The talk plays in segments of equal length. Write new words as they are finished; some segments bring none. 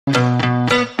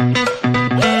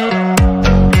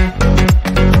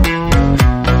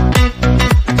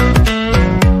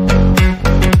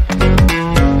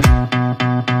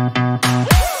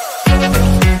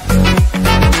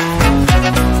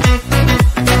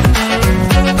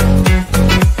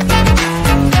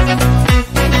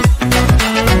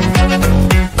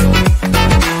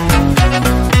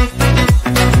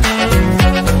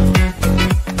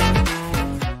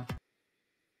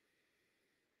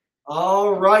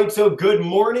right, so good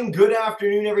morning, good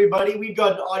afternoon, everybody. We've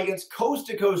got an audience coast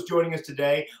to coast joining us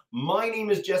today. My name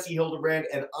is Jesse Hildebrand,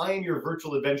 and I am your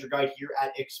virtual adventure guide here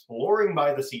at Exploring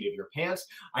by the Seat of Your Pants.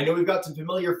 I know we've got some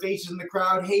familiar faces in the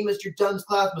crowd. Hey, Mr. Dunn's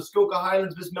class, Muskoka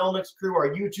Highlands, Miss Melnick's crew, our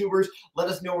YouTubers. Let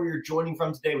us know where you're joining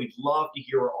from today. We'd love to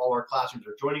hear where all our classrooms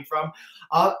are joining from.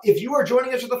 If you are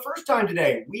joining us for the first time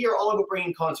today, we are all about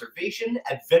bringing conservation,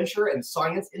 adventure, and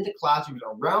science into classrooms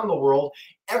around the world.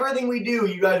 Everything we do,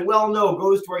 you guys well know,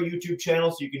 goes to our YouTube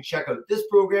channel, so you can check out this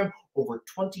program, over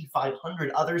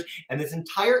 2,500 others, and this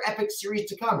entire epic series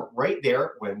to come right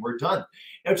there when we're done.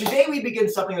 Now, today we begin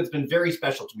something that's been very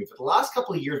special to me. For the last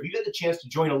couple of years, we've had the chance to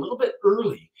join a little bit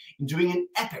early in doing an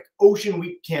epic Ocean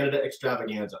Week Canada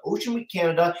extravaganza. Ocean Week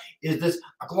Canada is this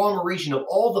agglomeration of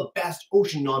all the best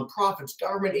ocean nonprofits,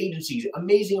 government agencies,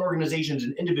 amazing organizations,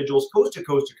 and individuals coast to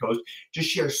coast to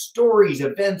share stories,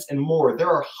 events, and more. There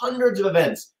are hundreds of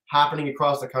events happening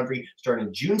across the country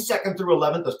starting June 2nd through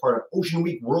 11th as part of Ocean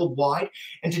Week Worldwide.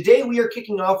 And today we are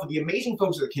kicking off with the amazing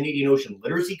folks at the Canadian Ocean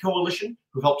Literacy Coalition,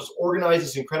 who helped us organize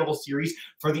this incredible series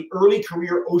for the Early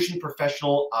Career Ocean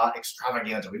Professional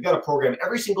Extravaganza. We've got a program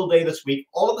every single day this week,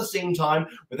 all at the same time,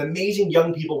 with amazing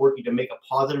young people working to make a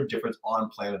positive difference on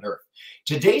planet Earth.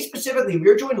 Today specifically, we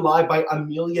are joined live by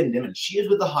Amelia Nimmon. She is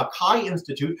with the Hakai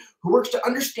Institute, who works to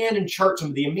understand and chart some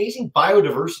of the amazing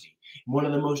biodiversity in one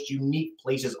of the most unique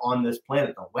places on this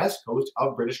planet, the west coast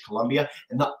of British Columbia,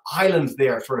 and the islands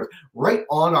there, sort of right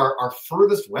on our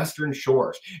furthest western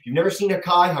shores. If you've never seen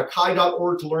Hakai,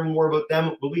 hakai.org to learn more about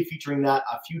them. We'll be featuring that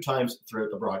a few times throughout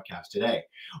the broadcast today.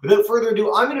 Without further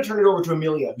ado, I'm going to turn it over to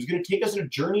Amelia, who's going to take us on a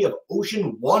journey of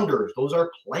ocean wanderers. Those are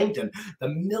plankton, the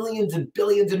millions and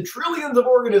billions and trillions of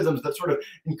organisms that sort of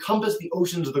encompass the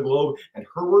oceans of the globe, and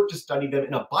her work to study them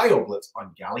in a bio-blitz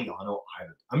on Galiano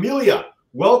Island. Amelia,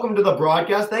 welcome to the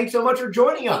broadcast. Thanks so much for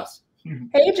joining us.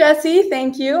 Hey, Jesse.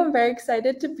 Thank you. I'm very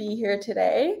excited to be here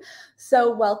today.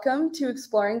 So welcome to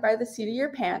Exploring by the Seat of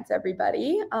Your Pants,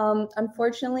 everybody.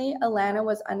 Unfortunately, Alana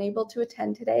was unable to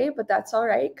attend today, but that's all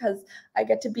right because I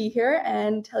get to be here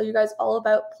and tell you guys all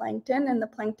about plankton and the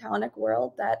planktonic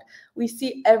world that we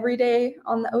see every day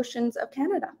on the oceans of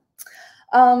Canada.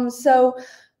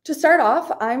 To start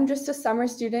off, I'm just a summer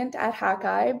student at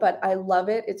Hakai, but I love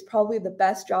it. It's probably the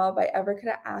best job I ever could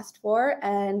have asked for.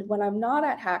 And when I'm not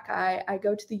at Hakai, I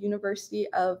go to the University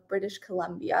of British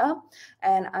Columbia,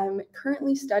 and I'm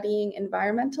currently studying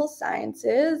environmental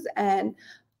sciences and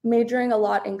majoring a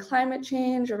lot in climate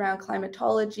change, around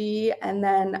climatology, and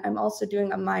then I'm also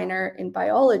doing a minor in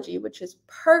biology, which is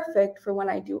perfect for when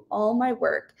I do all my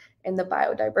work in the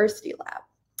biodiversity lab.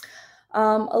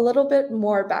 A little bit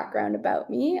more background about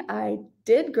me. I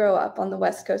did grow up on the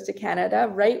west coast of Canada,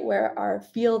 right where our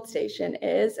field station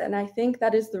is, and I think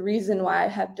that is the reason why I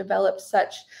have developed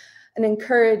such an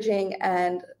encouraging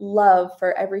and love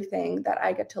for everything that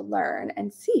I get to learn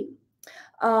and see.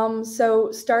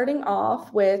 So starting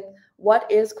off with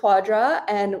what is Quadra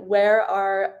and where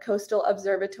our coastal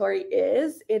observatory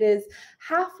is. It is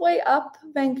halfway up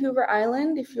Vancouver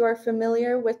Island, if you are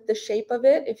familiar with the shape of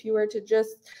it. If you were to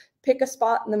just pick a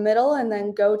spot in the middle and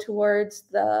then go towards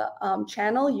the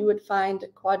channel, you would find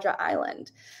Quadra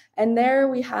Island. And there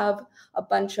we have a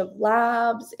bunch of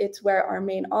labs. It's where our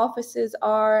main offices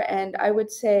are. And I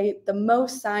would say the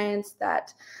most science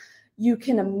that you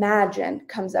can imagine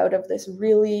comes out of this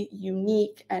really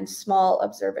unique and small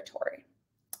observatory.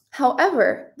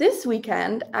 However, this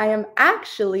weekend, I am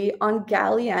actually on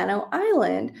Galiano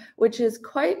Island, which is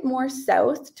quite more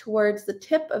south towards the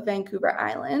tip of Vancouver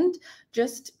Island,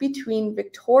 just between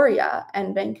Victoria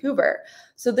and Vancouver.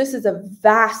 So this is a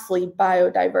vastly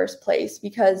biodiverse place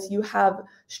because you have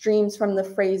streams from the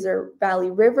Fraser Valley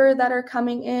River that are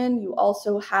coming in. You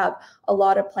also have a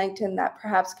lot of plankton that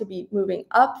perhaps could be moving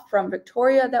up from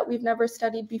Victoria that we've never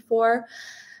studied before.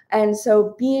 And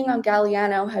so being on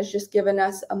Galiano has just given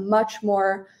us a much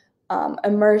more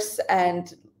immersive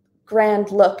and grand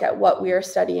look at what we are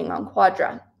studying on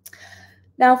Quadra.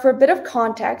 Now, for a bit of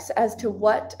context as to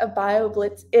what a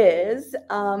BioBlitz is,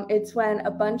 it's when a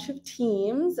bunch of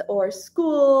teams or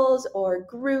schools or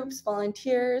groups,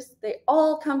 volunteers, they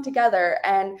all come together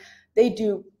and they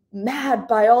do mad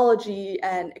biology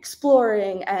and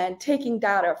exploring and taking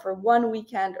data for one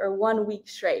weekend or 1 week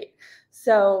straight.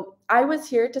 So I was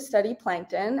here to study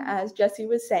plankton, as Jesse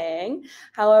was saying.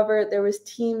 However, there was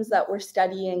teams that were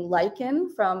studying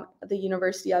lichen from the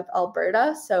University of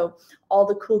Alberta. So all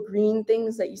the cool green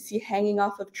things that you see hanging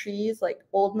off of trees, like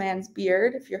old man's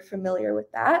beard, if you're familiar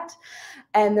with that.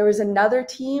 And there was another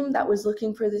team that was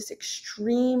looking for this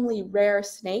extremely rare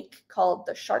snake called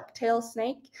the shark-tail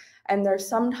snake. And they're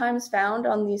sometimes found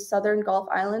on these southern Gulf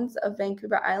Islands of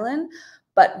Vancouver Island.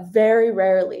 but very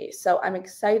rarely. So I'm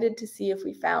excited to see if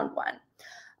we found one.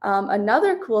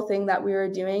 Another cool thing that we were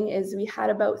doing is we had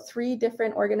about 3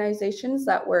 different organizations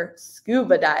that were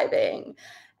scuba diving.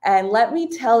 And let me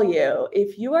tell you,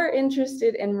 if you are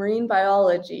interested in marine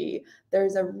biology,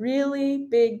 there's a really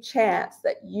big chance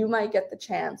that you might get the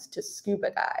chance to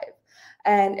scuba dive.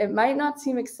 And it might not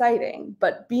seem exciting,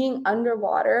 but being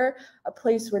underwater, a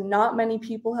place where not many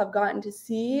people have gotten to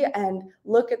see and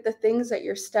look at the things that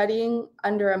you're studying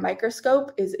under a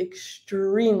microscope is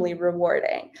extremely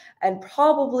rewarding and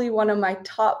probably one of my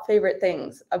top favorite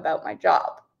things about my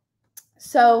job.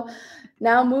 So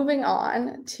now moving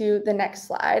on to the next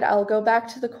slide, I'll go back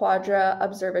to the Quadra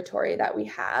Observatory that we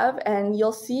have, and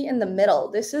you'll see in the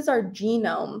middle, this is our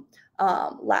genome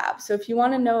lab. So if you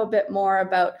want to know a bit more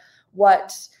about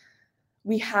what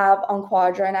we have on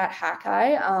Quadra and at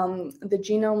Hakai, the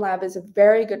Genome Lab is a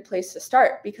very good place to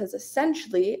start because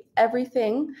essentially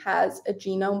everything has a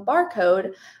genome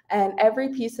barcode and every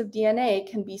piece of DNA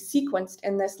can be sequenced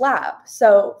in this lab.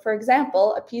 So for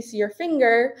example, a piece of your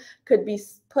finger could be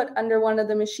put under one of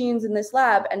the machines in this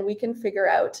lab and we can figure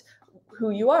out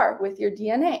who you are with your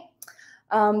DNA.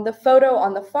 The photo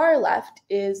on the far left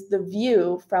is the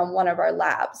view from one of our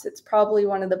labs. It's probably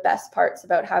one of the best parts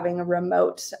about having a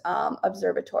remote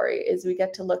observatory is we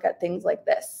get to look at things like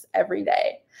this every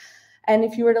day. And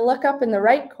if you were to look up in the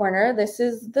right corner, this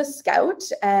is the Scout,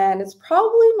 and it's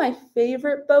probably my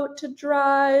favorite boat to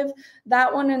drive.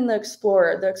 That one and the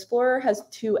Explorer. The Explorer has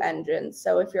 2 engines,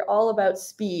 so if you're all about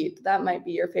speed, that might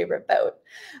be your favorite boat.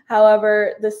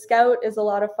 However, the Scout is a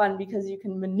lot of fun because you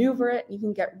can maneuver it. You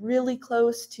can get really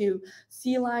close to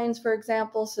sea lions, for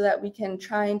example, so that we can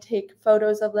try and take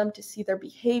photos of them to see their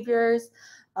behaviors.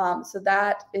 So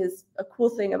that is a cool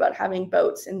thing about having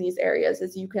boats in these areas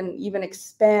is you can even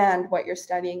expand what you're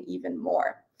studying even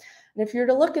more. And if you were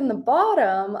to look in the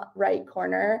bottom right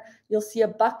corner, you'll see a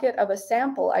bucket of a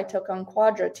sample I took on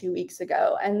Quadra 2 weeks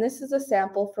ago. And this is a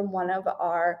sample from one of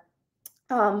our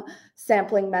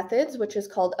sampling methods, which is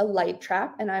called a light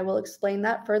trap, and I will explain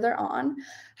that further on.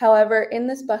 However, in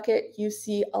this bucket, you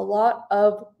see a lot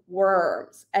of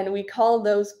worms, and we call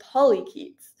those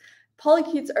polychaetes.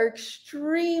 Polychaetes are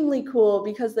extremely cool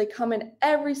because they come in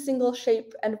every single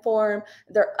shape and form.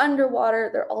 They're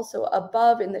underwater. They're also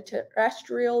above in the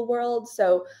terrestrial world.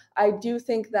 So I do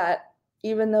think that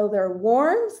even though they're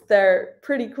worms, they're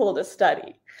pretty cool to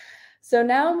study. So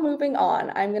now moving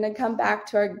on, I'm going to come back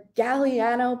to our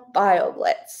Galiano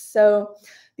BioBlitz. So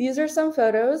these are some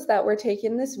photos that were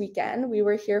taken this weekend. We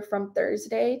were here from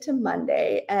Thursday to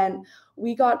Monday, and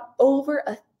we got over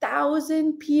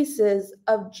 1,000 pieces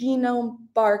of genome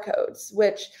barcodes,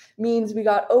 which means we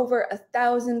got over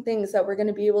 1,000 things that we're going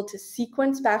to be able to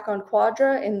sequence back on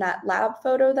Quadra in that lab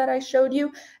photo that I showed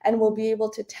you, and we'll be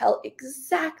able to tell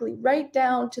exactly right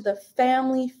down to the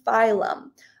family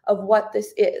phylum of what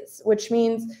this is, which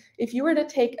means if you were to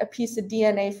take a piece of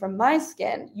DNA from my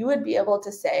skin, you would be able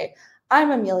to say,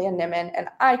 I'm Amelia Nimmon and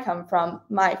I come from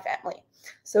my family.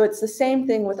 So it's the same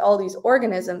thing with all these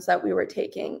organisms that we were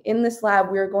taking. In this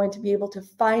lab, we are going to be able to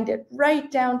find it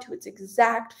right down to its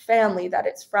exact family that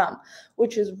it's from,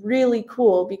 which is really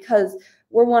cool because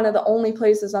we're one of the only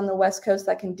places on the West Coast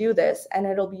that can do this, and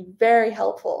it'll be very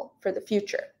helpful for the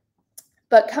future.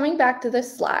 But coming back to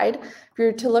this slide, if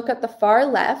you're to look at the far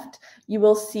left, you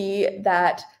will see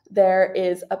that there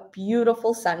is a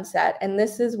beautiful sunset, and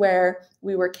this is where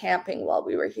we were camping while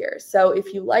we were here. So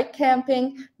if you like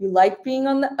camping, you like being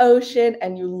on the ocean,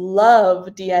 and you love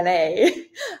DNA,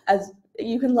 as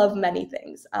you can love many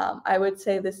things, I would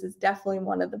say this is definitely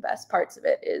one of the best parts of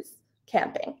it is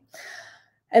camping.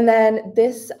 And then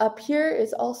this up here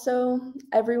is also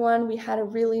everyone. We had a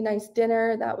really nice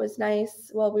dinner. That was nice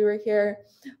while we were here.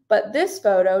 But this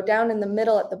photo down in the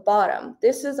middle at the bottom,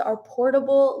 this is our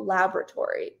portable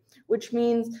laboratory, which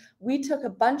means we took a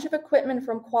bunch of equipment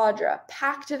from Quadra,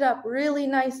 packed it up really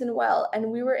nice and well, and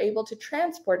we were able to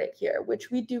transport it here,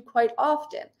 which we do quite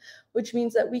often, which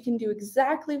means that we can do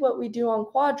exactly what we do on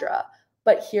Quadra,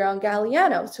 but here on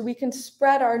Galiano, so we can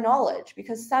spread our knowledge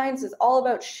because science is all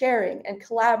about sharing and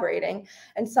collaborating,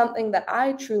 and something that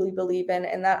I truly believe in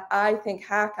and that I think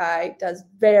Hakai does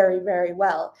very, very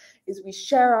well is we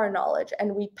share our knowledge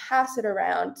and we pass it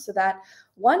around so that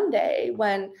one day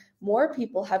when more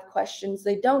people have questions,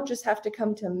 they don't just have to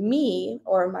come to me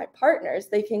or my partners,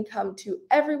 they can come to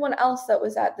everyone else that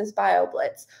was at this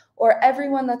BioBlitz or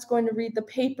everyone that's going to read the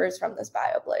papers from this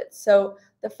BioBlitz. So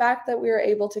the fact that we were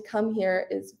able to come here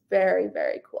is very,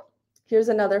 very cool. Here's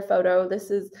another photo.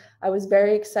 I was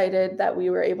very excited that we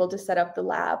were able to set up the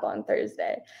lab on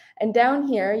Thursday. And down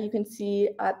here, you can see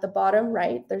at the bottom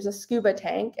right, there's a scuba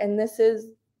tank, and this is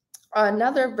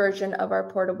another version of our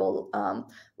portable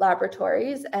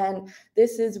laboratories. And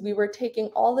this is, we were taking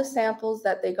all the samples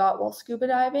that they got while scuba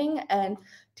diving and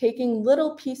taking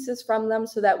little pieces from them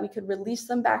so that we could release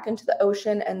them back into the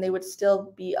ocean and they would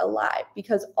still be alive,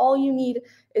 because all you need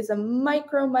is a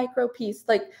micro piece,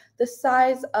 like the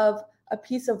size of a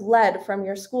piece of lead from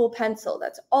your school pencil.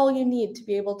 That's all you need to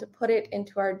be able to put it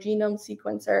into our genome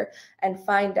sequencer and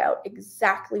find out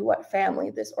exactly what family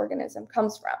this organism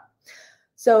comes from.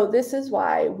 So this is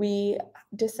why we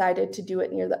decided to do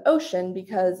it near the ocean,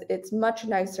 because it's much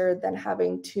nicer than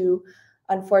having to,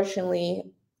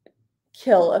 unfortunately,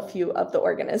 kill a few of the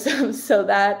organisms. So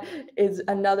that is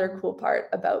another cool part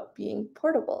about being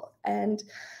portable. And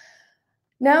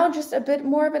now just a bit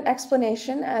more of an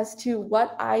explanation as to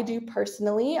what I do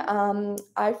personally.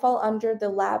 I fall under the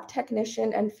lab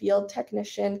technician and field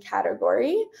technician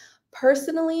category.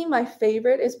 Personally, my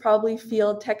favorite is probably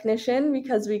field technician,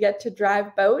 because we get to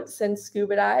drive boats and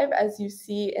scuba dive, as you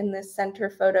see in this center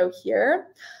photo here.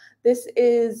 This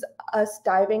is us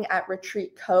diving at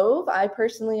Retreat Cove. I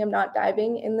personally am not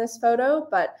diving in this photo,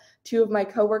 but two of my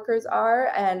coworkers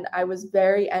are, and I was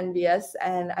very envious,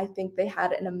 and I think they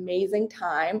had an amazing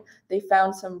time. They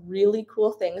found some really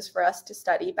cool things for us to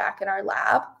study back in our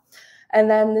lab. And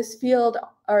then this field,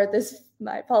 or this,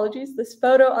 my apologies, this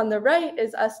photo on the right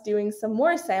is us doing some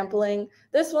more sampling.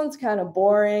 This one's kind of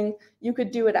boring. You could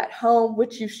do it at home,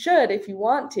 which you should if you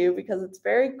want to, because it's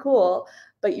very cool.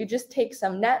 But you just take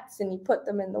some nets and you put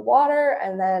them in the water,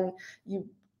 and then you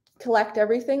collect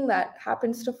everything that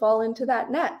happens to fall into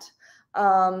that net.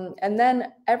 And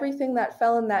then everything that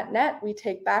fell in that net, we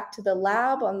take back to the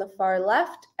lab on the far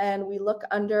left, and we look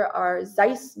under our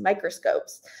Zeiss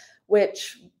microscopes,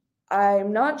 which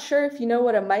I'm not sure if you know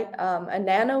what a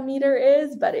nanometer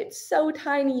is, but it's so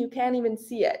tiny you can't even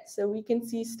see it. So we can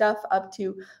see stuff up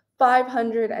to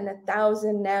 500 and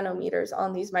 1,000 nanometers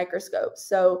on these microscopes.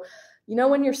 So, you know,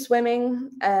 when you're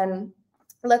swimming, and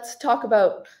let's talk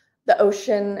about the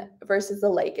ocean versus the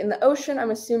lake. In the ocean,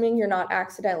 I'm assuming you're not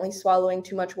accidentally swallowing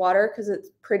too much water, because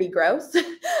it's pretty gross.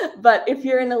 But if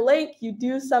you're in a lake, you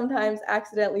do sometimes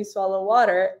accidentally swallow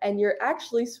water, and you're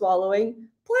actually swallowing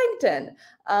plankton.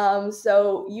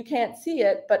 So you can't see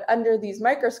it, but under these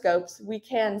microscopes, we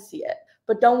can see it.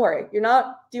 But don't worry, you're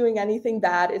not doing anything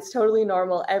bad. It's totally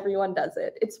normal. Everyone does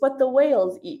it. It's what the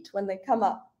whales eat when they come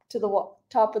up to the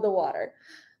top of the water.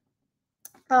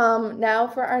 Now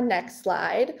for our next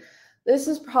slide. This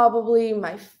is probably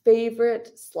my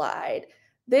favorite slide.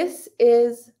 This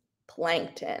is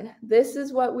plankton. This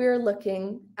is what we're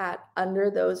looking at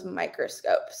under those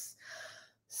microscopes.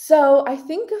 So I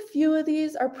think a few of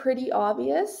these are pretty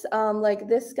obvious. Like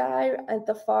this guy at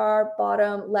the far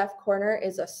bottom left corner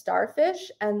is a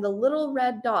starfish, and the little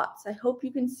red dots, I hope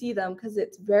you can see them because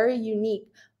it's very unique,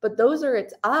 but those are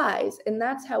its eyes, and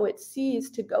that's how it sees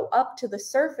to go up to the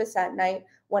surface at night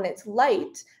when it's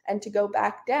light and to go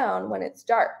back down when it's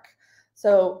dark.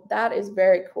 So that is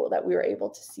very cool that we were able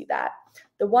to see that.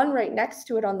 The one right next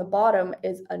to it on the bottom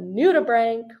is a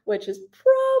nudibranch, which is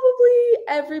probably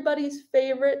everybody's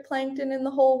favorite plankton in the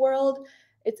whole world.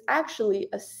 It's actually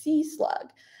a sea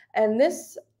slug. And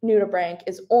this nudibranch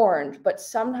is orange, but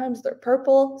sometimes they're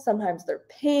purple, sometimes they're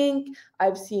pink.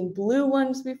 I've seen blue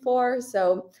ones before.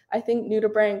 So I think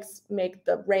nudibranchs make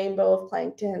the rainbow of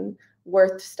plankton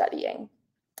worth studying.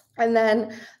 And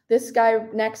then this guy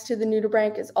next to the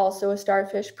nudibranch is also a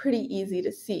starfish, pretty easy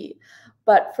to see.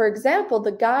 But for example,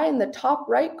 the guy in the top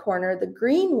right corner, the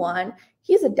green one,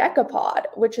 he's a decapod,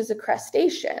 which is a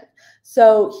crustacean.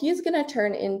 So he's going to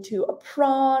turn into a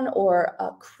prawn or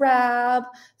a crab,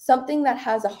 something that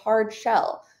has a hard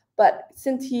shell. But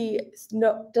since he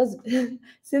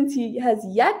has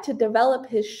yet to develop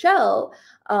his shell,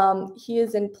 he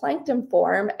is in plankton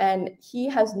form and he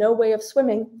has no way of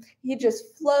swimming. He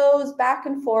just flows back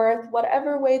and forth.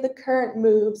 Whatever way the current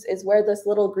moves is where this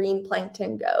little green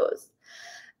plankton goes.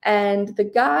 And the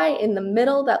guy in the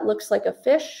middle that looks like a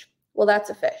fish, well, that's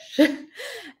a fish.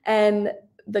 And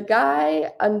the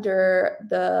guy under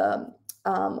the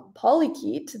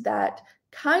polychaete that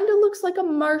kind of looks like a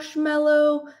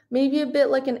marshmallow, maybe a bit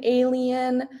like an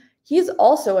alien, he's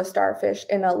also a starfish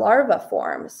in a larva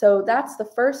form. So that's the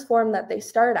first form that they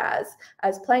start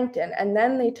as plankton, and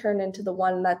then they turn into the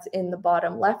one that's in the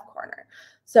bottom left corner.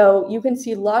 So you can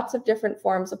see lots of different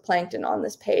forms of plankton on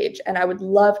this page, and I would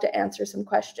love to answer some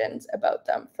questions about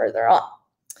them further on.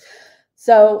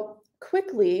 So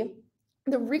quickly,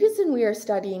 the reason we are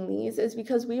studying these is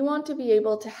because we want to be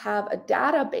able to have a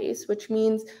database, which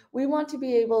means we want to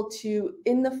be able to,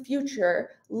 in the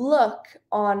future, look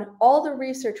on all the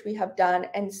research we have done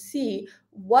and see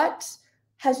what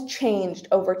has changed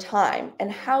over time,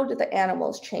 and how do the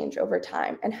animals change over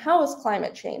time, and how is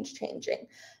climate change changing?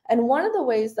 And one of the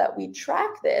ways that we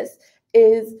track this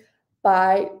is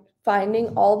by finding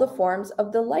all the forms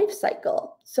of the life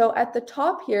cycle. So at the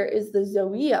top here is the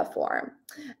zoea form,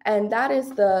 and that is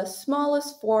the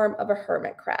smallest form of a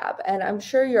hermit crab. And I'm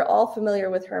sure you're all familiar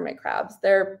with hermit crabs.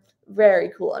 They're very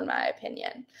cool in my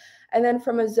opinion. And then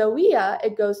from a zoea,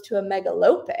 it goes to a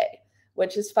megalope,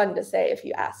 which is fun to say if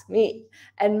you ask me.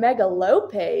 And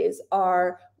megalopes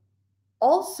are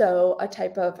also a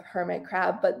type of hermit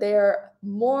crab, but they're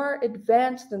more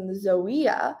advanced than the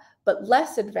zoea, but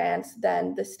less advanced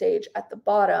than the stage at the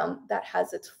bottom that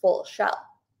has its full shell.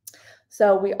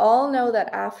 So we all know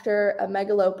that after a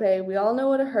megalope, we all know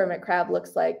what a hermit crab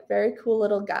looks like. Very cool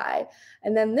little guy.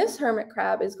 And then this hermit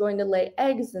crab is going to lay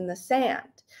eggs in the sand.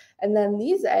 And then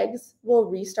these eggs will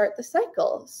restart the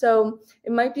cycle. So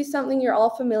it might be something you're all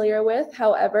familiar with.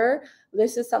 However,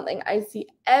 this is something I see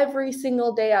every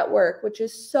single day at work, which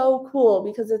is so cool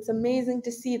because it's amazing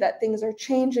to see that things are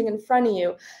changing in front of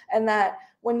you, and that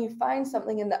when you find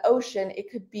something in the ocean, it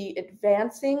could be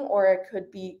advancing or it could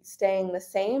be staying the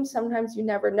same. Sometimes you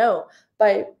never know.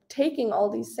 By taking all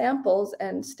these samples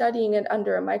and studying it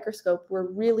under a microscope,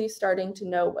 we're really starting to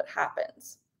know what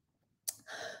happens.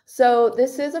 So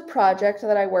this is a project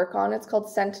that I work on. It's called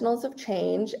Sentinels of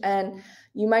Change. And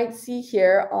you might see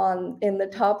here in the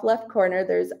top left corner,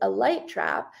 there's a light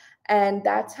trap. And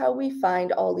that's how we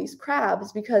find all these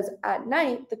crabs, because at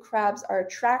night, the crabs are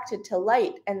attracted to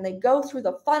light and they go through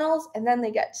the funnels and then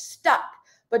they get stuck.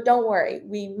 But don't worry,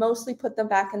 we mostly put them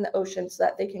back in the ocean so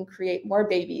that they can create more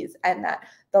babies and that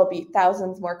there'll be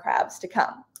thousands more crabs to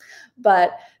come.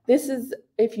 But this is,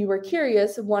 if you were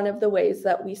curious, one of the ways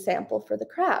that we sample for the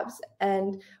crabs.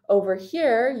 And over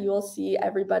here, you'll see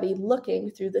everybody looking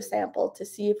through the sample to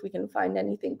see if we can find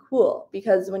anything cool.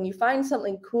 Because when you find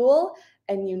something cool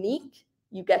and unique,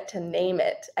 you get to name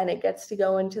it and it gets to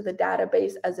go into the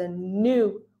database as a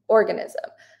new organism.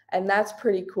 And that's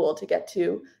pretty cool to get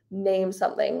to name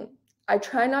something. I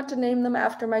try not to name them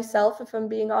after myself, if I'm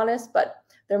being honest, but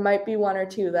there might be one or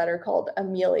two that are called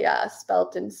Amelia,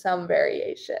 spelt in some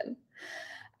variation.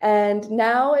 And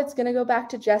now it's going to go back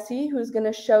to Jessie, who's going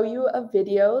to show you a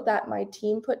video that my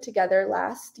team put together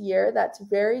last year that's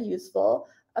very useful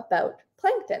about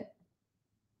plankton.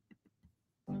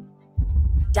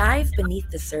 Dive beneath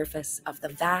the surface of the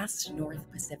vast North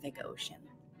Pacific Ocean.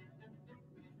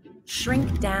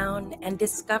 Shrink down and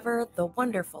discover the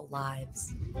wonderful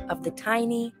lives of the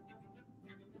tiny,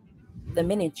 the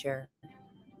miniature,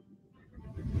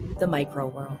 the micro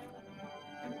world.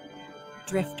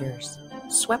 Drifters,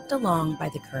 swept along by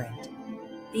the current.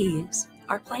 These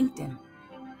are plankton,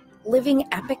 living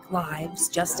epic lives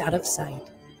just out of sight.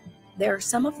 They're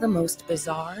some of the most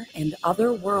bizarre and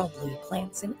otherworldly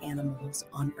plants and animals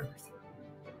on Earth.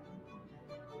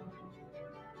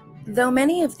 Though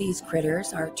many of these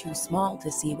critters are too small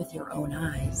to see with your own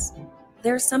eyes,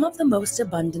 they're some of the most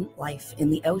abundant life in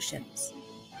the oceans.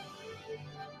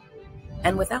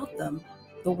 And without them,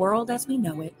 the world as we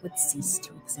know it would cease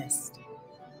to exist.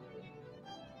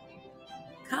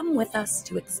 Come with us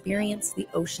to experience the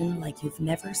ocean like you've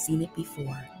never seen it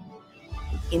before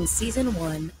in Season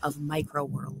 1 of Micro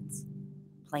Worlds,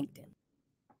 Plankton.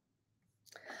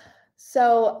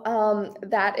 So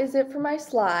that is it for my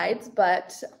slides,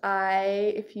 but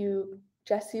if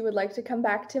Jessie would like to come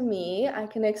back to me, I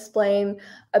can explain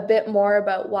a bit more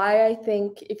about why I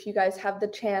think if you guys have the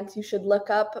chance, you should look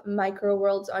up Micro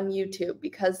Worlds on YouTube,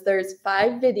 because there's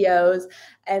 5 videos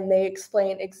and they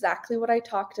explain exactly what I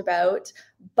talked about,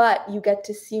 but you get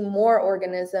to see more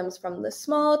organisms from the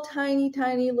small,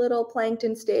 tiny little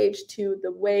plankton stage to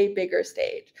the way bigger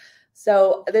stage.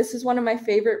 So this is one of my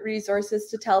favorite resources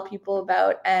to tell people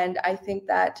about, and I think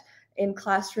that in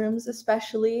classrooms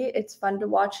especially, it's fun to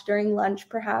watch during lunch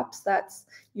perhaps. That's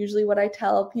usually what I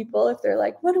tell people if they're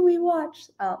like, what do we watch?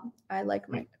 I like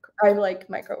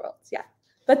Micro Worlds, yeah.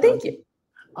 But thank you.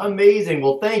 Amazing.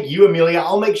 Well, thank you, Amelia.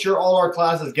 I'll make sure all our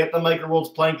classes get the Micro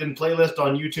Worlds Plankton playlist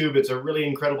on YouTube. It's a really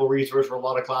incredible resource for a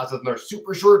lot of classes, and they're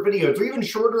super short videos. They're even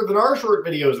shorter than our short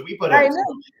videos that we put out. I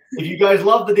know. If you guys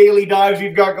love the daily dives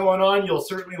we've got going on, you'll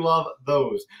certainly love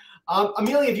those.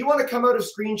 Amelia, if you want to come out of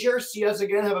screen share, see us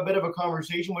again, have a bit of a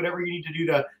conversation, whatever you need to do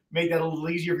to make that a little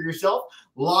easier for yourself.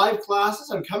 Live classes,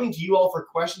 I'm coming to you all for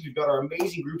questions. We've got our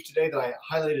amazing groups today that I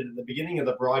highlighted at the beginning of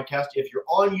the broadcast. If you're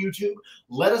on YouTube,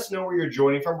 let us know where you're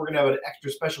joining from. We're going to have an extra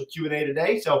special Q&A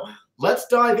today. So let's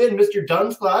dive in. Mr.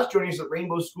 Dunn's class joining us at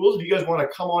Rainbow Schools. If you guys want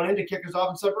to come on in to kick us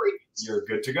off in Sudbury, you're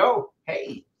good to go.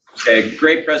 Hey. Okay,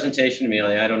 great presentation,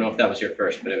 Amelia. I don't know if that was your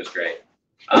first, but it was great.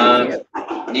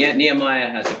 Nehemiah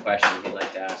has a question he'd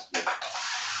like to ask you.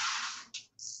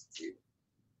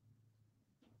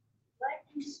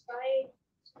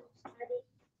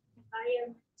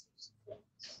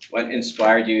 What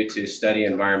inspired you to study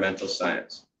environmental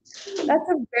science? That's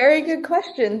a very good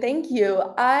question. Thank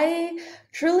you. I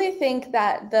truly think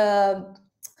that the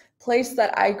place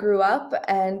that I grew up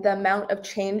and the amount of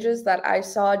changes that I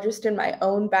saw just in my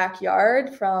own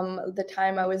backyard from the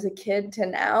time I was a kid to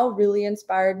now really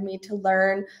inspired me to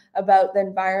learn about the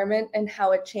environment and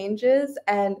how it changes.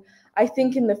 And I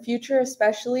think in the future,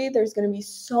 especially, there's going to be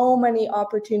so many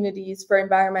opportunities for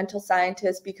environmental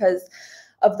scientists because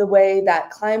of the way that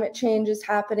climate change is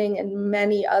happening and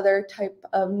many other type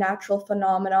of natural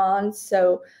phenomenons.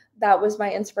 So that was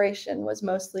my inspiration, was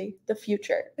mostly the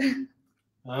future.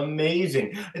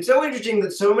 Amazing. It's so interesting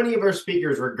that so many of our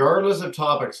speakers, regardless of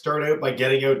topic, start out by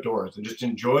getting outdoors and just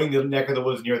enjoying the neck of the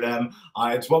woods near them.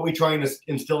 It's what we try and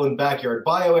instill in Backyard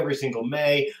Bio every single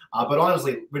May. But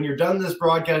honestly, when you're done this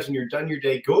broadcast and you're done your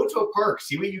day, go to a park,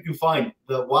 see what you can find.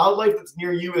 The wildlife that's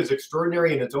near you is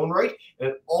extraordinary in its own right, and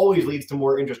it always leads to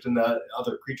more interest in the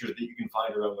other creatures that you can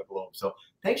find around the globe. So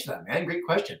thanks for that, man. Great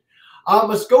question.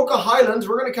 Muskoka Highlands,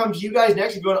 we're going to come to you guys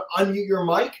next. If you want to unmute your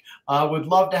mic, would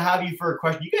love to have you for a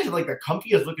question. You guys are like the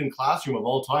comfiest looking classroom of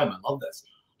all time. I love this.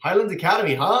 Highlands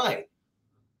Academy, hi.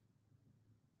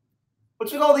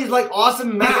 What's with all these like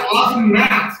awesome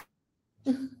maps?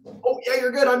 Oh, yeah,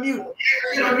 you're good.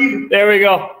 Unmute. There we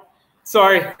go.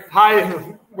 Sorry.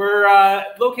 Hi. We're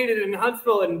located in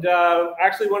Huntsville, and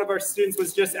actually one of our students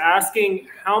was just asking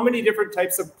how many different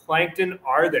types of plankton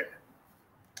are there?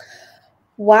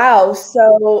 Wow,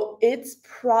 so it's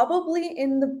probably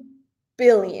in the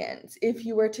billions if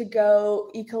you were to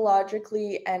go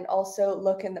ecologically and also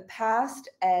look in the past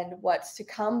and what's to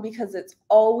come, because it's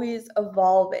always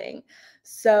evolving.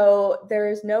 So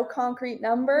there is no concrete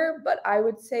number, but I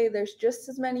would say there's just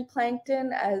as many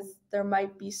plankton as there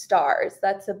might be stars.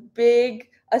 That's a big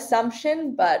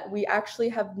assumption, but we actually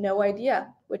have no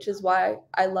idea, which is why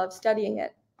I love studying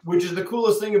it. Which is the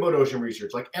coolest thing about ocean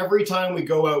research. Like every time we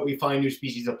go out, we find new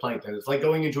species of plankton. It's like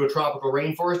going into a tropical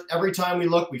rainforest. Every time we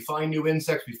look, we find new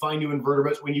insects, we find new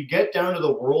invertebrates. When you get down to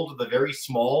the world of the very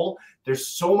small, there's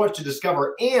so much to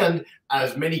discover. And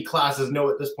as many classes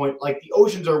know at this point, like the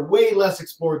oceans are way less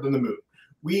explored than the moon.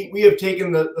 We have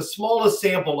taken the smallest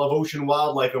sample of ocean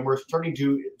wildlife, and we're starting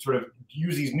to sort of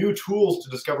use these new tools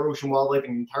to discover ocean wildlife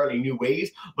in entirely new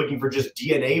ways, looking for just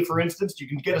DNA, for instance. You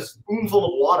can get a spoonful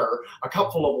of water, a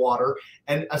cupful of water,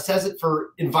 and assess it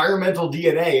for environmental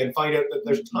DNA and find out that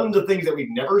there's tons of things that we've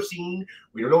never seen.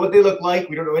 We don't know what they look like.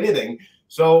 We don't know anything.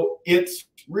 So it's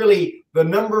really the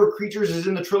number of creatures is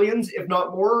in the trillions, if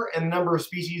not more, and the number of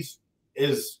species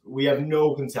is we have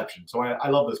no conception. So I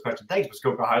love this question. Thanks,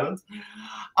 Muskoka Highlands.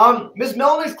 Miss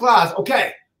Melanie's class.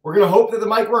 Okay, we're going to hope that the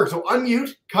mic works. So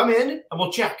unmute, come in, and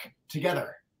we'll check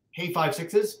together. Hey, 5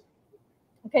 6s.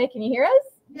 Okay, can you hear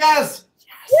us? Yes.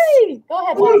 Yay! Go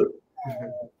ahead, Mom.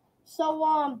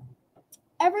 So,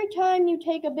 every time you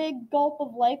take a big gulp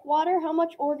of lake water, how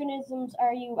much organisms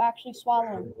are you actually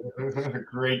swallowing?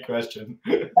 Great question.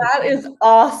 That is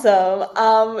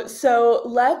awesome. So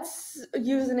let's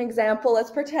use an example.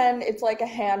 Let's pretend it's like a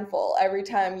handful every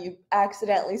time you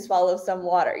accidentally swallow some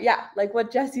water. Yeah, like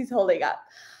what Jesse's holding up.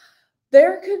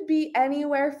 There could be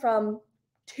anywhere from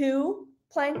 2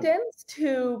 planktons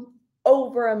to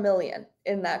over 1 million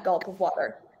in that gulp of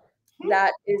water.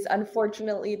 That is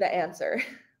unfortunately the answer.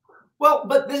 Well,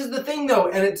 but this is the thing, though,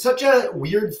 and it's such a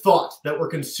weird thought that we're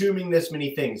consuming this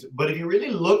many things. But if you really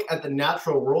look at the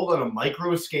natural world on a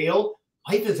micro scale,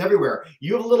 life is everywhere.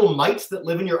 You have little mites that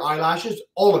live in your eyelashes,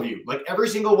 all of you. Like every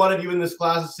single one of you in this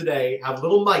class today have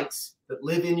little mites that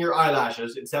live in your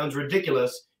eyelashes. It sounds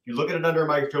ridiculous. If you look at it under a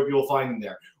microscope, you will find them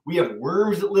there. We have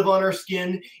worms that live on our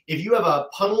skin. If you have a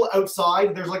puddle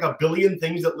outside, there's like 1 billion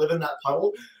things that live in that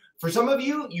puddle. For some of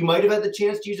you, you might have had the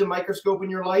chance to use a microscope in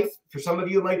your life. For some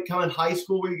of you, it might come in high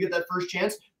school where you get that first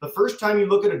chance. The first time you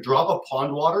look at a drop of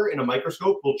pond water in a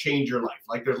microscope will change your life.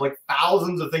 Like there's like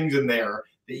thousands of things in there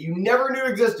that you never knew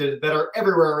existed that are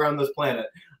everywhere around this planet.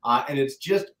 And it's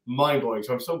just mind-blowing.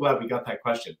 So I'm so glad we got that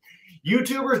question.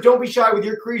 YouTubers, don't be shy with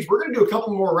your queries. We're going to do a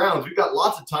couple more rounds. We've got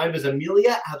lots of time because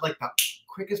Amelia had like the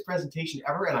quickest presentation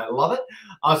ever, and I love it.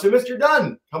 So Mr.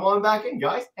 Dunn, come on back in,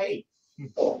 guys. Hey.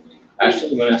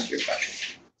 Ashley, I'm going to ask you a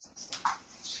question.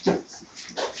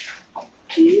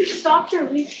 Do you stop your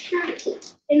research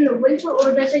in the winter,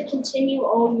 or does it continue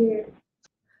all year?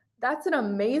 That's an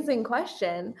amazing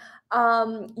question.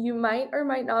 You might or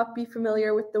might not be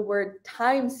familiar with the word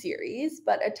time series,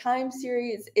 but a time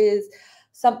series is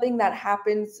something that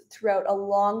happens throughout a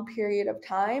long period of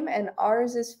time, and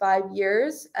ours is 5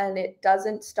 years, and it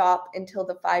doesn't stop until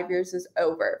the 5 years is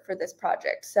over for this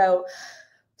project. So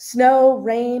snow,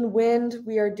 rain, wind,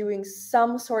 we are doing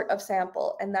some sort of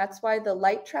sample, and that's why the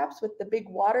light traps with the big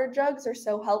water jugs are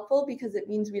so helpful, because it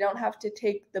means we don't have to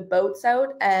take the boats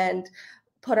out and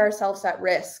put ourselves at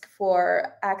risk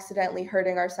for accidentally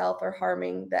hurting ourselves or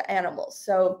harming the animals.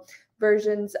 So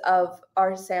versions of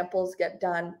our samples get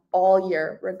done all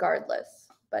year regardless.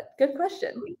 But good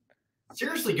question.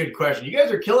 Seriously, good question. You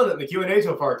guys are killing it in the Q&A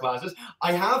so far, classes.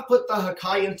 I have put the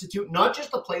Hakai Institute, not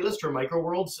just the playlist for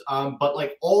Microworlds, but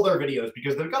like all their videos,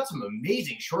 because they've got some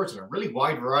amazing shorts and a really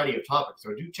wide variety of topics.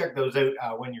 So do check those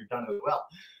out when you're done as well.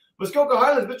 Muskoka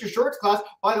Highlands, Mr. Shorts class.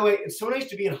 By the way, it's so nice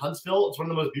to be in Huntsville. It's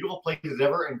one of the most beautiful places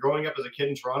ever. And growing up as a kid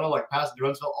in Toronto, like passing through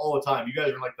Huntsville all the time, you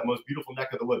guys are like the most beautiful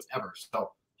neck of the woods ever.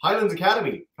 So Highlands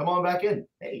Academy, come on back in.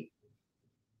 Hey.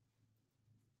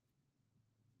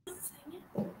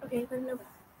 Okay, then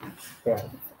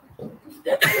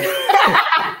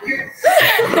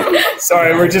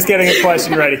Sorry, we're just getting a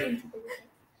question ready.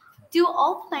 Do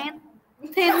all plants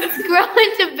grow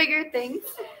into bigger things?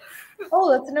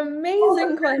 Oh, that's an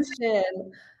amazing question.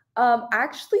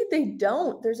 Actually, they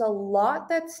don't. There's a lot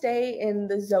that stay in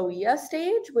the zoea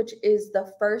stage, which is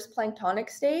the first planktonic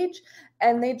stage,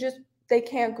 and they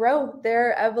can't grow.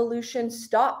 Their evolution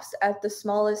stops at the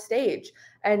smallest stage.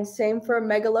 And same for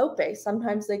megalope.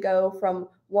 Sometimes they go from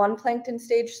one plankton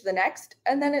stage to the next,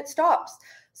 and then it stops.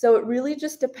 So it really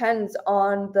just depends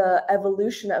on the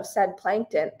evolution of said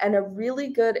plankton. And a really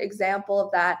good example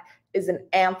of that is an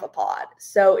amphipod.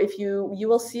 So if you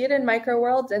will see it in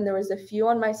Microworlds, and there was a few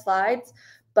on my slides,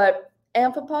 but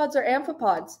amphipods are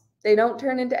amphipods. They don't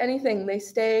turn into anything. They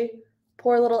stay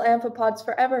poor little amphipods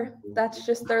forever. That's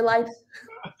just their life.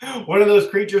 One of those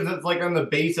creatures that's like on the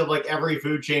base of like every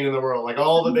food chain in the world, like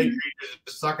all the big creatures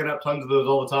just sucking up tons of those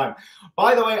all the time.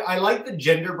 By the way, I like the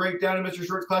gender breakdown in Mr.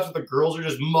 Short's class, where the girls are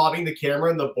just mobbing the camera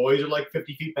and the boys are like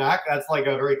 50 feet back. That's like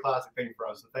a very classic thing for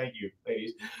us. So thank you,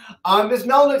 ladies. Miss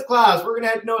Melnick's class, we're gonna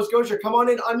head to Nova Scotia. Come on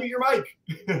in, unmute your mic.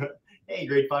 Hey,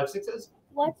 grade 5-6s.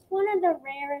 What's one of the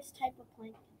rarest type of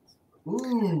plankton?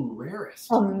 Ooh, rarest.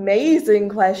 Amazing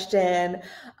question.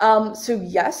 So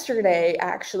yesterday,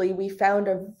 actually, we found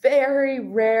a very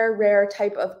rare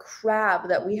type of crab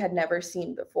that we had never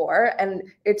seen before. And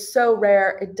it's so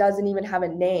rare, it doesn't even have a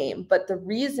name. But the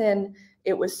reason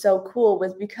it was so cool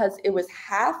was because it was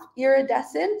half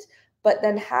iridescent, but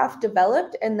then half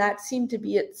developed. And that seemed to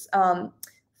be its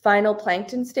final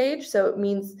plankton stage. So it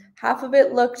means half of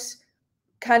it looked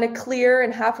kind of clear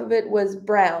and half of it was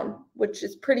brown, which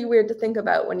is pretty weird to think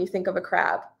about when you think of a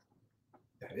crab.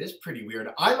 That is pretty weird.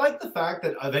 I like the fact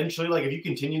that eventually, like if you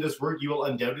continue this work, you will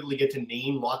undoubtedly get to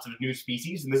name lots of new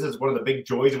species. And this is one of the big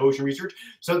joys of ocean research.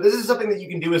 So this is something that you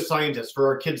can do as scientists for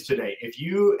our kids today. If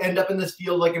you end up in this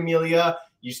field like Amelia,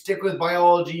 you stick with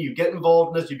biology, you get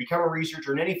involved in this, you become a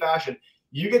researcher in any fashion,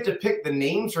 you get to pick the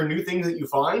names for new things that you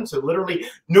find. So literally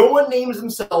no one names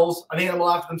themselves an animal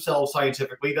after themselves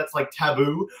scientifically. That's like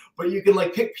taboo. But you can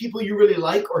like pick people you really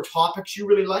like or topics you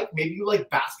really like. Maybe you like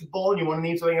basketball and you want to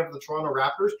name something after the Toronto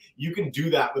Raptors. You can do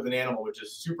that with an animal, which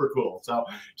is super cool. So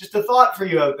just a thought for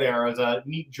you out there as a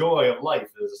neat joy of life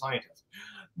as a scientist.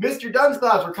 Mr. Dunn's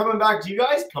class, we're coming back to you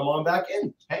guys. Come on back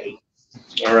in. Hey.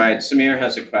 All right, Samir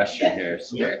has a question here.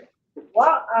 Samir.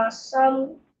 What are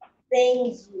some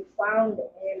things you found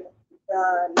in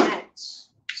the nets?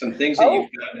 Some things that you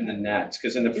found in the nets,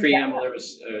 because in the preamble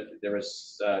there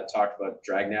was talk about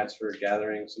drag nets for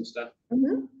gathering some stuff.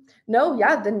 Mm-hmm. No,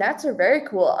 yeah, the nets are very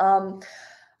cool.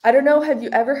 I don't know, have you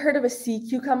ever heard of a sea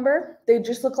cucumber? They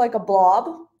just look like a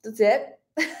blob. That's it.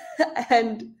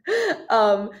 And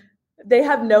they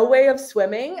have no way of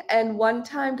swimming. And one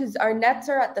time, because our nets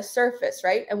are at the surface,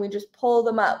 right? And we just pull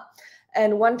them up.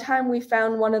 And one time we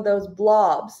found one of those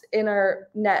blobs in our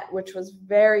net, which was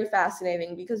very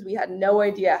fascinating because we had no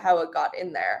idea how it got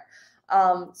in there.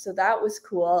 So that was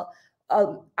cool.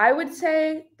 I would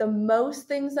say the most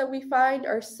things that we find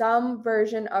are some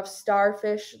version of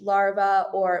starfish larva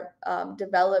or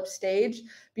developed stage,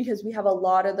 because we have a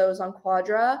lot of those on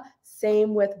Quadra.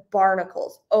 Same with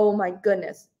barnacles. Oh my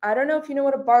goodness. I don't know if you know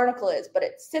what a barnacle is, but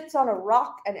it sits on a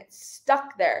rock and it's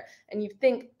stuck there. And you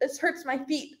think, this hurts my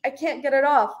feet, I can't get it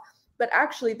off. But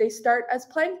actually they start as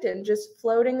plankton just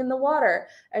floating in the water.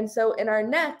 And so in our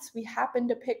nets, we happen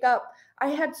to pick up, I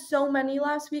had so many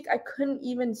last week, I couldn't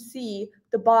even see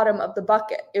the bottom of the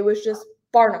bucket. It was just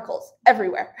barnacles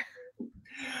everywhere.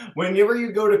 Whenever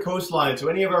you go to coastline, so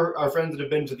any of our friends that have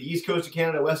been to the east coast of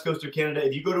Canada, west coast of Canada,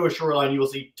 if you go to a shoreline, you will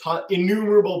see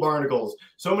innumerable barnacles.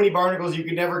 So many barnacles, you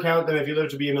could never count them if you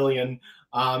live to be a million.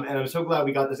 And I'm so glad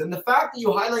we got this. And the fact that you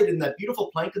highlighted in that beautiful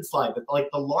plankton slide that like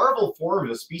the larval form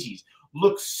of a species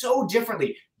looks so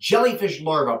differently. Jellyfish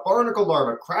larva, barnacle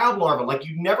larva, crab larva, like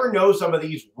you never know some of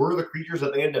these were the creatures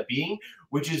that they end up being,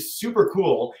 which is super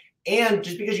cool. And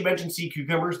just because you mentioned sea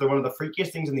cucumbers, they're one of the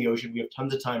freakiest things in the ocean. We have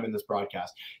tons of time in this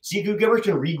broadcast. Sea cucumbers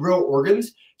can regrow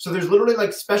organs. So there's literally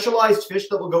like specialized fish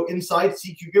that will go inside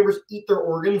sea cucumbers, eat their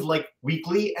organs like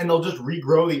weekly, and they'll just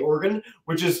regrow the organ,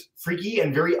 which is freaky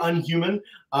and very unhuman,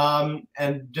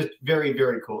 and just very,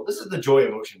 very cool. This is the joy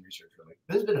of ocean research, really.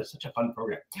 This has been such a fun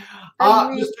program.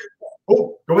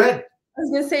 Oh, go ahead. I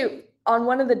was going to say, on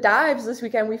one of the dives this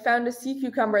weekend, we found a sea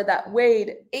cucumber that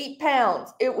weighed 8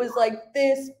 pounds. It was like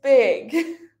this big.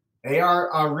 They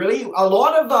are really a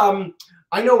lot of,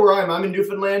 I know where I'm in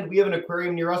Newfoundland. We have an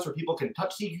aquarium near us where people can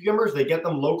touch sea cucumbers. They get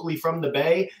them locally from the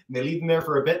bay and they leave them there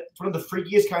for a bit. It's one of the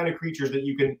freakiest kind of creatures that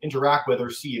you can interact with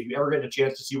or see. If you ever get a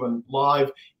chance to see one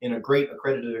live in a great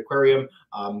accredited aquarium,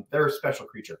 they're a special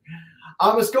creature.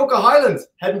 Muskoka Highlands,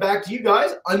 heading back to you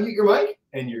guys. Unmute your mic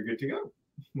and you're good to go.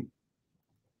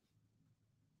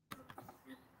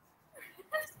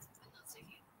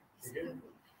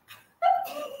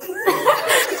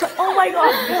 Oh my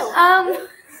God.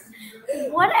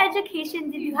 What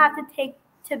education did you have to take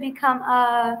to become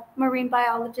a marine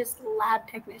biologist lab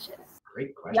technician?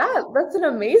 Great question. Yeah, that's an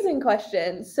amazing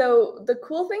question. So the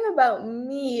cool thing about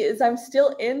me is I'm still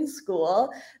in school.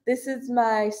 This is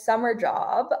my summer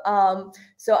job.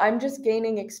 So I'm just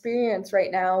gaining experience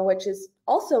right now, which is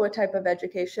also a type of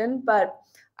education, but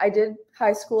I did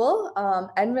high school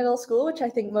and middle school, which I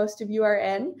think most of you are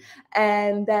in.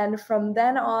 And then from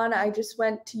then on, I just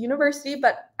went to university,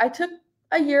 but I took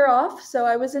a year off, so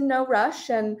I was in no rush,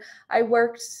 and I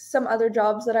worked some other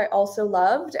jobs that I also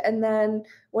loved. And then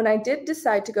when I did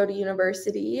decide to go to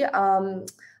university,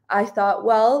 I thought,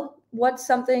 well, what's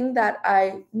something that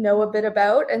I know a bit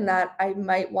about and that I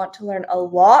might want to learn a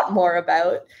lot more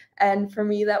about? And for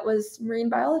me, that was marine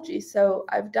biology. So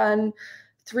I've done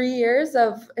 3 years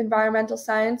of environmental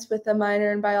science with a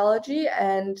minor in biology,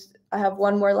 and I have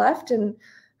 1 more left, and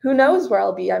who knows where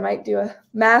I'll be. I might do a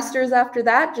master's after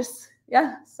that,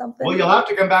 something. Well, you'll have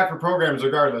to come back for programs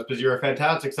regardless because you're a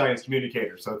fantastic science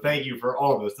communicator. So thank you for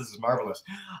all of this. This is marvelous.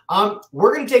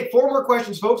 We're going to take 4 more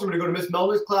questions, folks. I'm going to go to Miss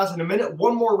Melner's class in a minute.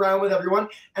 1 more round with everyone.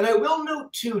 And I will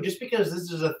note, too, just because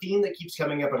this is a theme that keeps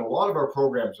coming up in a lot of our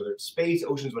programs, whether it's space,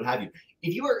 oceans, what have you,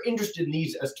 if you are interested in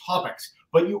these as topics,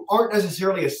 but you aren't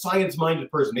necessarily a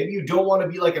science-minded person, maybe you don't want to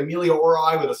be like Amelia or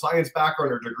I with a science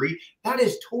background or degree, that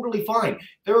is totally fine.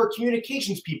 There are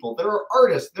communications people, there are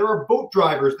artists, there are boat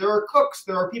drivers, there are cooks,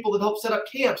 there are people that help set up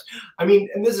camps. I mean,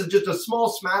 and this is just a small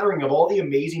smattering of all the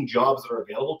amazing jobs that are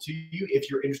available to you if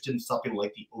you're interested in something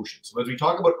like the ocean. So as we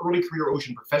talk about early career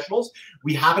ocean professionals,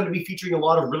 we happen to be featuring a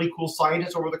lot of really cool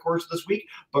scientists over the course of this week,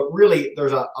 but really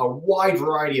there's a wide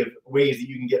variety of ways that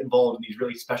you can get involved in these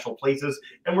really special places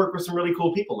and work with some really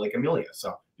cool people like Amelia.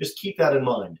 So just keep that in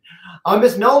mind.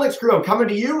 Miss Melnick's crew, I'm coming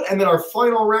to you, and then our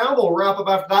final round, we'll wrap up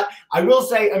after that. I will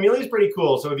say Amelia's pretty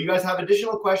cool, so if you guys have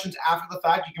additional questions after the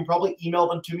fact, you can probably email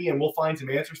them to me and we'll find some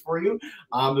answers for you.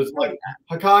 There's like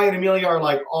Hakai and Amelia are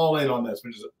like all in on this,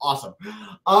 which is awesome.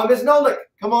 Miss Melnick,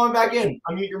 come on back in.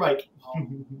 Unmute your mic.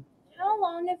 How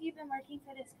long have you been working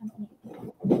for this company?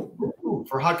 Ooh,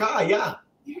 for Hakai, yeah.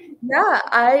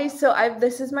 Yeah,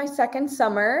 this is my 2nd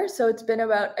summer, so it's been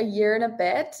about a year and a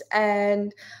bit,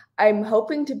 and I'm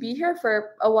hoping to be here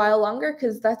for a while longer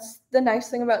because that's the nice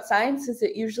thing about science is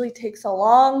it usually takes a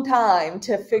long time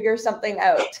to figure something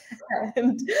out.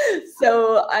 And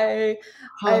so I'm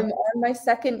on my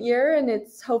 2nd year, and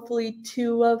it's hopefully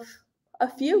 2 of a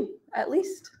few at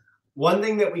least. One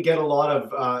thing that we get a lot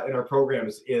of in our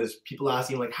programs is people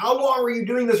asking, like, how long were you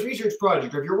doing this research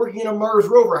project? Or if you're working on a Mars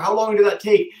rover, how long did that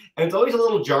take? And it's always a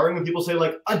little jarring when people say,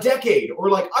 like, a decade, or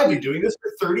like, I've been doing this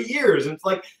for 30 years. And it's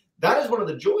like, that is one of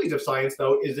the joys of science,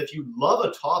 though, is if you love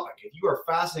a topic, if you are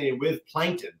fascinated with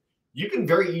plankton, you can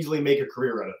very easily make a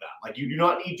career out of that. Like, you do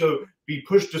not need to be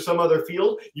pushed to some other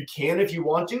field. You can if you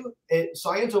want to.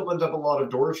 Science opens up a lot of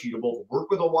doors for you to both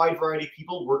work with a wide variety of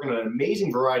people, work in an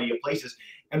amazing variety of places,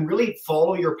 and really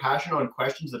follow your passion on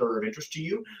questions that are of interest to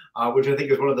you, which I think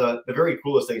is one of the very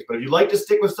coolest things. But if you like to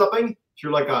stick with something, if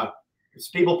you're like a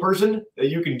stable person,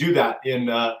 you can do that in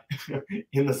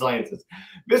in the sciences.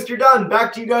 Mr. Dunn,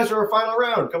 back to you guys for our final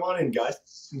round. Come on in,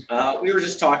 guys. We were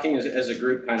just talking as a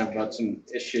group kind of about some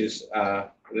issues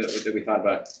that we thought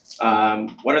about.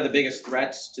 What are the biggest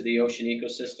threats to the ocean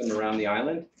ecosystem around the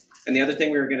island? And the other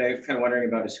thing we were kind of wondering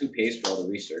about is who pays for all the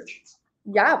research?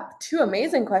 Yeah, 2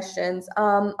 amazing questions.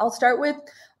 I'll start with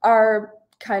our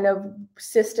kind of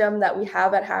system that we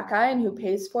have at Hakai and who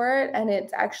pays for it. And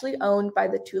it's actually owned by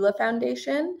the Tula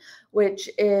Foundation, which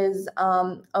is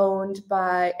owned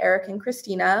by Eric and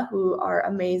Christina, who are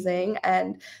amazing.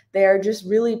 And they're just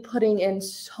really putting in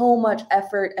so much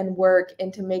effort and work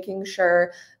into making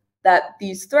sure that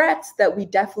these threats that we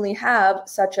definitely have,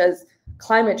 such as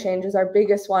climate change is our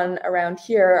biggest one around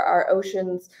here, our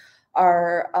oceans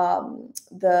are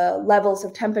the levels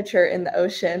of temperature in the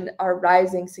ocean are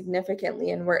rising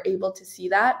significantly, and we're able to see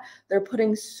that. They're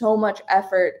putting so much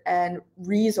effort and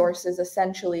resources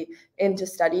essentially into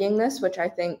studying this, which I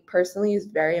think personally is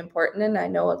very important, and I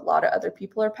know a lot of other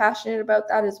people are passionate about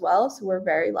that as well, so we're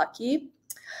very lucky.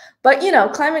 But you know,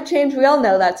 climate change, we all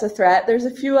know that's a threat. There's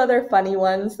a few other funny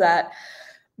ones that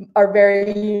are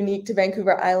very unique to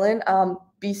Vancouver Island.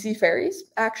 BC ferries,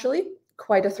 actually,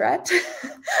 quite a threat.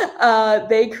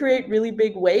 They create really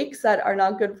big wakes that are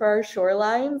not good for our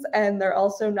shorelines, and they're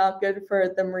also not good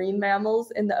for the marine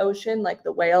mammals in the ocean, like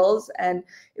the whales. And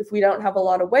if we don't have a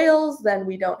lot of whales, then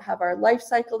we don't have our life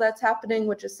cycle that's happening,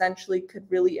 which essentially could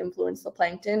really influence the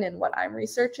plankton in what I'm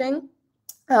researching.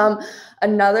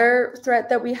 Another threat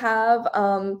that we have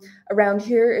around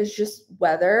here is just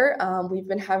weather. We've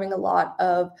been having a lot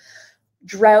of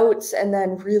droughts and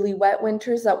then really wet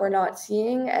winters that we're not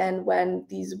seeing. And when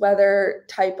these weather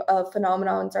type of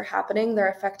phenomenons are happening,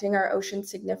 they're affecting our ocean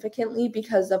significantly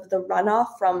because of the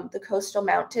runoff from the coastal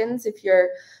mountains. If you're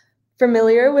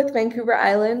familiar with Vancouver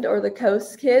Island or the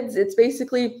coast, kids, it's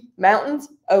basically mountains,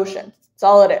 ocean. That's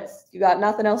all it is. You got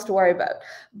nothing else to worry about.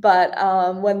 But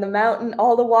when the mountain,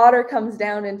 all the water comes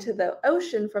down into the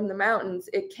ocean from the mountains,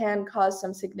 it can cause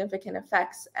some significant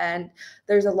effects. And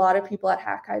there's a lot of people at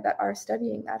Hakai that are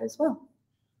studying that as well.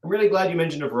 I'm really glad you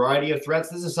mentioned a variety of threats.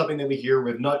 This is something that we hear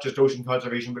with not just ocean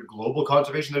conservation, but global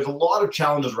conservation. There's a lot of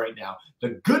challenges right now.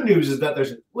 The good news is that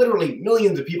there's literally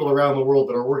millions of people around the world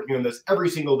that are working on this every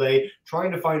single day,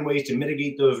 trying to find ways to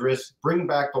mitigate those risks, bring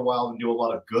back the wild, and do a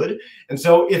lot of good. And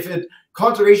so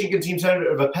conservation can seem kind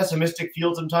of a pessimistic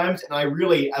field sometimes, and I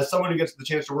really, as someone who gets the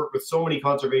chance to work with so many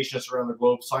conservationists around the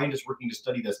globe, scientists working to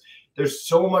study this, there's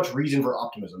so much reason for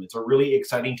optimism. It's a really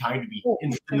exciting time to be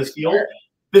in this field,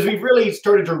 because we've really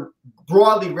started to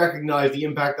broadly recognize the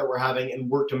impact that we're having and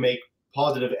work to make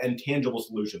positive and tangible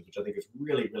solutions, which I think is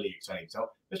really, really exciting. So,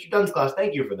 Mr. Dunsclass,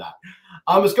 thank you for that.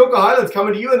 Muskoka Highlands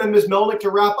coming to you, and then Ms. Melnick to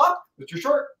wrap up. Mr.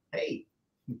 Short, hey.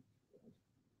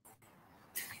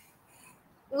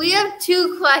 We have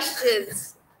two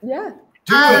questions. Yeah.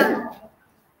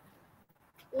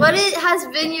 What has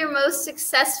been your most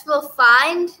successful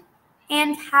find?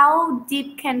 And how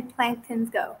deep can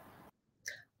planktons go?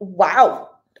 Wow.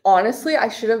 Honestly, I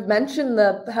should have mentioned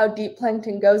how deep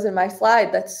plankton goes in my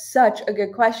slide. That's such a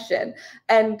good question.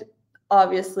 And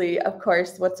obviously, of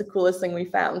course, what's the coolest thing we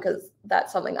found? Because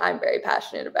that's something I'm very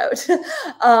passionate about.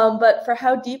 But for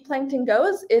how deep plankton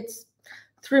goes, it's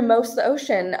through most of the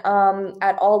ocean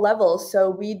at all levels. So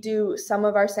we do some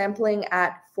of our sampling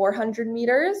at 400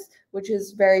 meters, which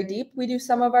is very deep. We do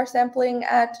some of our sampling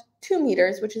at 2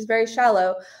 meters, which is very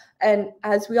shallow. And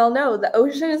as we all know, the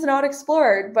ocean is not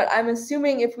explored, but I'm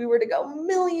assuming if we were to go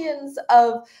millions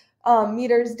of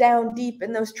meters down deep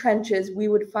in those trenches, we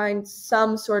would find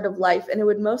some sort of life, and it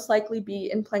would most likely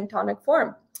be in planktonic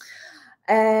form.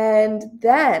 And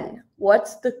then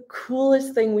what's the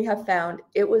coolest thing we have found?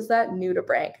 It was that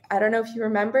nudibranch. I don't know if you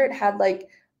remember, it had like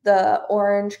the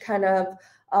orange kind of,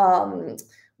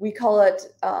 we call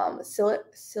it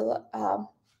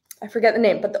I forget the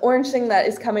name, but the orange thing that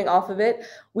is coming off of it,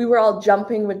 we were all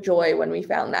jumping with joy when we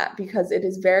found that, because it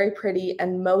is very pretty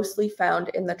and mostly found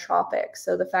in the tropics.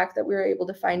 So the fact that we were able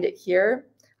to find it here,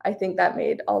 I think that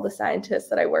made all the scientists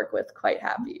that I work with quite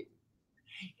happy.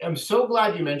 I'm so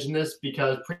glad you mentioned this,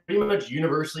 because pretty much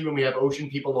universally when we have ocean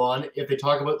people on, if they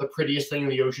talk about the prettiest thing in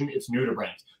the ocean, it's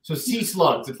nudibranchs. So sea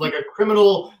slugs, it's like a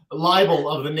criminal libel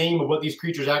of the name of what these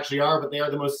creatures actually are, but they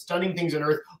are the most stunning things on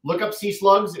earth. Look up sea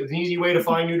slugs. It's an easy way to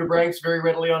find nudibranchs very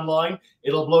readily online.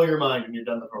 It'll blow your mind when you're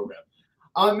done the program.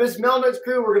 Ms. Melnick's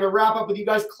crew, we're going to wrap up with you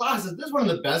guys. Classes, this is one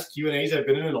of the best Q&As I've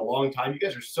been in a long time. You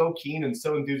guys are so keen and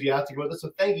so enthusiastic about this,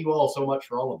 so thank you all so much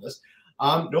for all of this.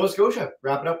 Nova Scotia,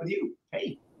 wrap it up with you.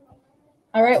 Hey.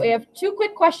 All right, we have two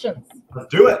quick questions. Let's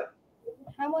do it.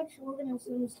 How much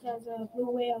organisms does a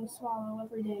blue whale swallow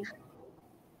every day?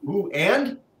 Ooh,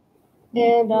 and?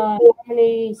 And how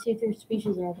many see-through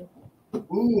species are there?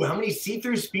 Ooh, how many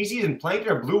see-through species and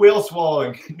plankton are blue whale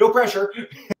swallowing? No pressure.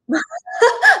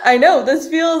 I know, this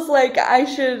feels like I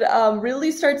should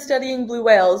really start studying blue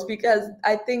whales, because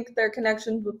I think their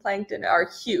connections with plankton are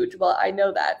huge. Well, I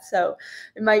know that, so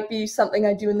it might be something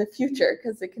I do in the future,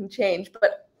 because it can change.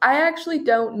 But I actually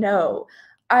don't know.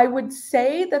 I would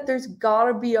say that there's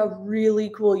gotta be a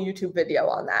really cool YouTube video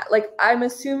on that. Like, I'm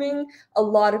assuming a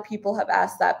lot of people have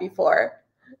asked that before.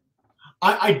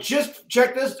 I just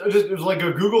checked this. It was like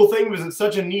a Google thing because it's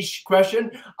such a niche question.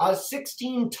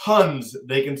 16 tons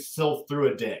they can silt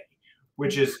through a day,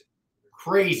 which is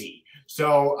crazy.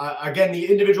 So again, the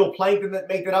individual plankton that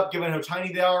make that up, given how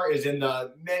tiny they are, is in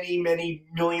the many, many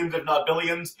millions, if not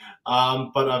billions.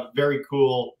 But a very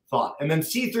cool thought. And then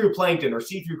see-through plankton or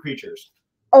see-through creatures.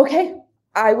 Okay,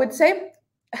 I would say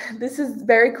this is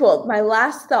very cool. My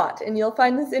last thought, and you'll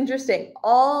find this interesting.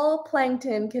 All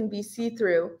plankton can be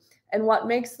see-through. And what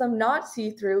makes them not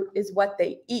see-through is what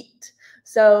they eat.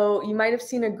 So you might have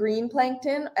seen a green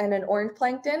plankton and an orange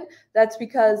plankton. That's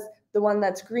because the one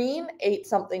that's green ate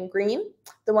something green.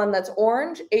 The one that's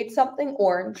orange ate something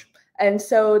orange. And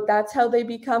so that's how they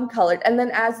become colored. And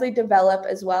then as they develop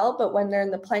as well, but when they're in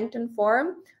the plankton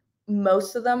form,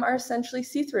 most of them are essentially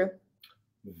see-through.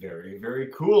 Very, very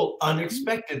cool.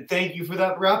 Unexpected. Thank you for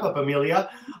that wrap up, Amelia.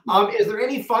 Is there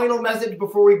any final message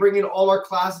before we bring in all our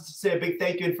classes to say a big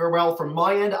thank you and farewell? From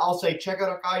my end, I'll say check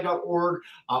out hakai.org,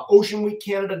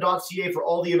 oceanweekcanada.ca for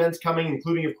all the events coming,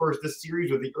 including, of course, this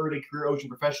series with the Early Career Ocean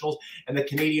Professionals and the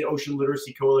Canadian Ocean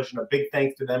Literacy Coalition. A big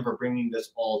thanks to them for bringing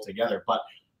this all together. But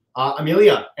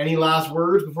Amelia, any last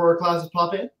words before our classes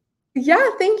pop in? Yeah,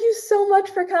 thank you so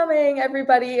much for coming,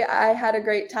 everybody. I had a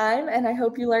great time, and I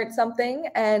hope you learned something,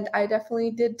 and I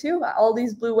definitely did too. All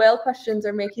these blue whale questions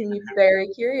are making me very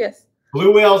curious.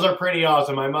 Blue whales are pretty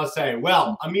awesome, I must say.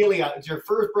 Well, Amelia, it's your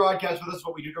first broadcast with us.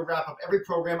 What we do to wrap up every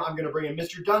program, I'm going to bring in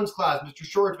Mr. Dunn's class, Mr.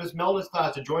 Short's, Miss Melna's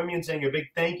class to join me in saying a big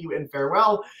thank you and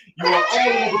farewell. You are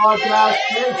all in the broadcast.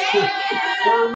 Thank you.